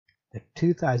the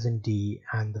 2000D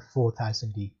and the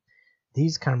 4000D.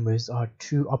 These cameras are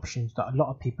two options that a lot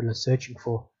of people are searching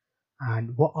for.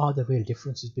 And what are the real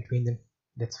differences between them?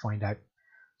 Let's find out.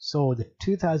 So the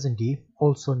 2000D,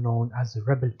 also known as the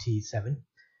Rebel T7,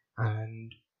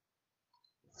 and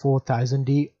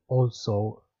 4000D,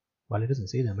 also, well, it doesn't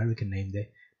say the American name there,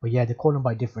 but yeah, they call them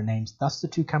by different names. That's the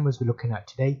two cameras we're looking at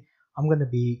today. I'm going to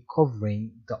be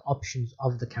covering the options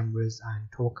of the cameras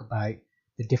and talk about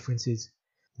the differences.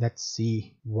 Let's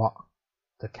see what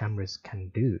the cameras can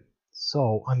do.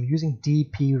 So I'm using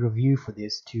DP Review for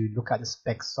this to look at the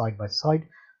specs side by side.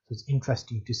 So it's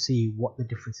interesting to see what the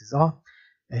differences are.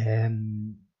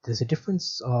 There's a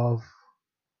difference of,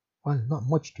 well, not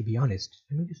much to be honest.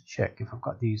 Let me just check if I've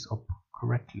got these up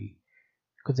correctly,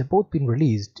 because they've both been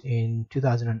released in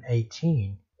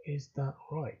 2018. Is that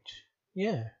right?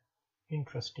 Yeah,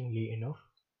 interestingly enough.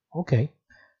 Okay,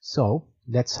 so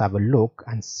let's have a look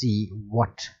and see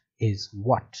what is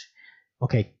what.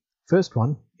 Okay, first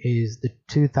one is the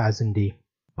 2000D.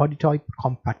 Body type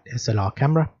compact SLR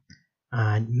camera,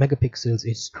 and megapixels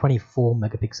is 24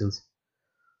 megapixels.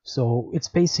 So it's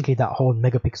basically that whole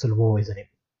megapixel war, isn't it?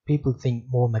 People think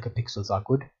more megapixels are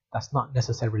good. That's not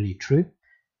necessarily true.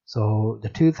 So the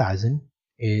 2000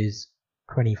 is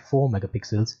 24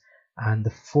 megapixels and the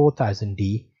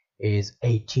 4000D is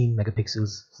 18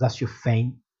 megapixels. So that's your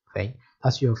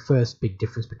that's your first big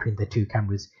difference between the two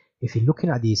cameras. If you're looking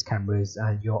at these cameras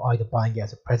and you're either buying it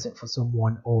as a present for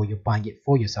someone or you're buying it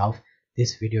for yourself,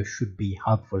 this video should be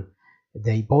helpful.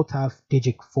 They both have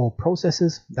Digic 4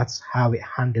 processors. That's how it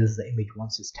handles the image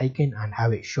once it's taken and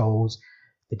how it shows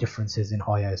the differences in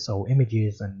high ISO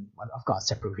images. And I've got a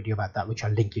separate video about that which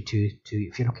I'll link you to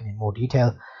if you're looking in more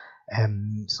detail.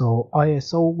 So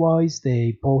ISO wise,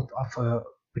 they both offer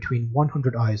between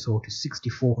 100 ISO to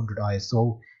 6400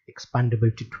 ISO,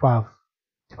 expandable to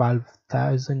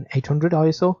 12,800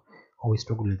 ISO. Always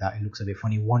struggle with that, it looks a bit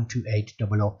funny.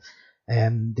 12800.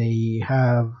 They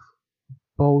have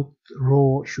both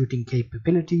RAW shooting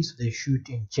capabilities, so they shoot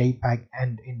in JPEG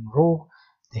and in RAW.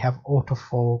 They have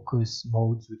autofocus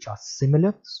modes which are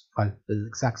similar, well, the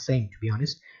exact same to be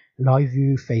honest. Live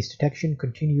view, face detection,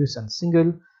 continuous and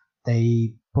single.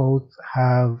 They both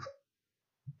have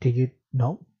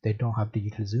they don't have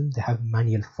digital zoom. They have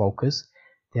manual focus.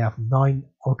 They have 9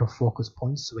 autofocus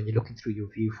points, so when you're looking through your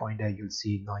viewfinder you'll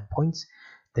see 9 points.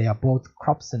 They are both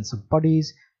crop sensor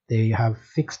bodies. They have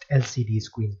fixed LCD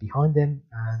screens behind them,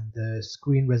 and the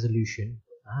screen resolution,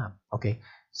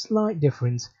 slight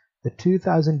difference. The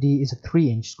 2000D is a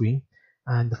 3-inch screen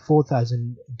and the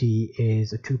 4000D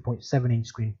is a 2.7-inch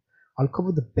screen. I'll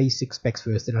cover the basic specs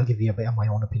first, then I'll give you a bit of my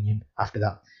own opinion after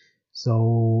that.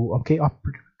 So okay,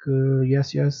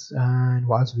 yes, and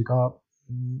what else we got?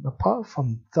 Apart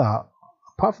from that,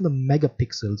 apart from the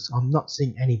megapixels, I'm not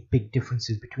seeing any big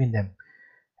differences between them.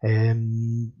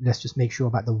 Let's just make sure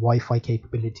about the Wi-Fi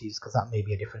capabilities, because that may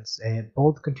be a difference.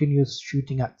 Both continuous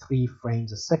shooting at 3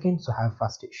 frames a second, so how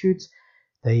fast it shoots.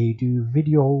 They do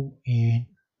video in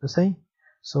the same,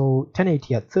 so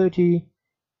 1080 at 30,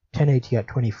 1080 at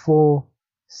 24,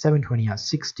 720 at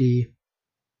 60.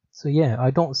 So yeah,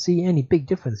 I don't see any big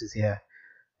differences here.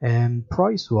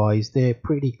 Price wise, they're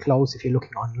pretty close if you're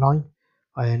looking online,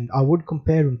 and I would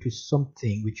compare them to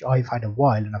something which I've had a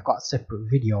while, and I've got a separate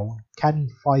video on Canon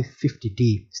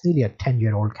 550D. It's nearly a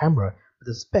 10-year-old camera, but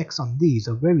the specs on these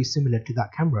are very similar to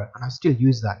that camera, and I still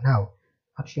use that now.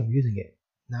 Actually, I'm using it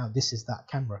now. This is that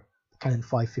camera, the Canon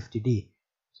 550D.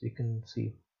 So you can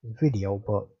see the video,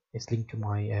 but it's linked to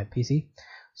my PC.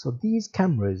 So these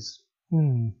cameras,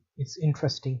 it's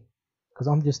interesting, because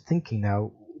I'm just thinking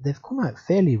now, they've come out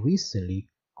fairly recently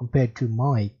compared to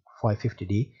my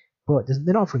 550D, but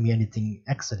they're not offering me anything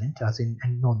excellent, as in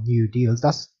no new deals.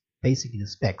 That's basically the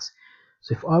specs.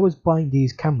 So if I was buying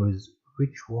these cameras,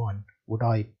 which one would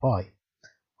I buy?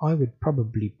 I would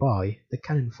probably buy the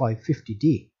Canon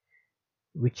 550D,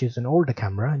 which is an older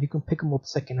camera, and you can pick them up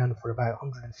second hand for about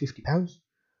 £150.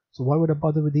 So why would I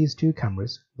bother with these two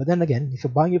cameras? But then again, if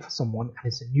you're buying it for someone and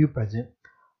it's a new present,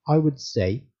 I would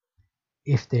say,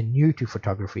 if they're new to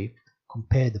photography,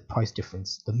 compare the price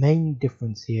difference. The main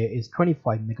difference here is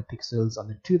 25 megapixels on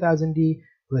the 2000D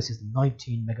versus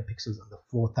 19 megapixels on the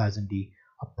 4000D.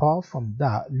 Apart from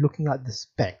that, looking at the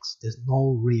specs, there's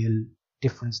no real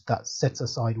difference that sets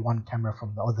aside one camera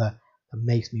from the other that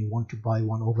makes me want to buy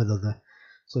one over the other.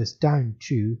 So it's down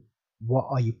to, what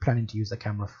are you planning to use the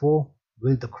camera for?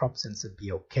 Will the crop sensor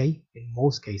be okay? In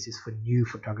most cases, for new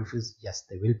photographers, yes,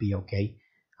 they will be okay,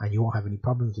 and you won't have any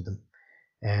problems with them.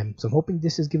 So I'm hoping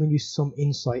this has given you some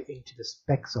insight into the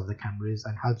specs of the cameras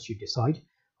and helps you decide.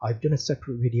 I've done a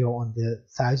separate video on the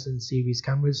 1000 series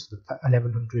cameras, the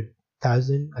 1100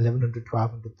 1000, 1100,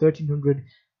 1200, 1300.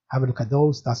 Have a look at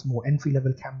those. That's more entry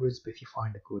level cameras, but if you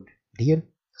find a good deal,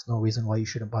 there's no reason why you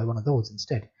shouldn't buy one of those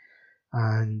instead.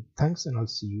 And thanks, and I'll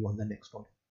see you on the next one.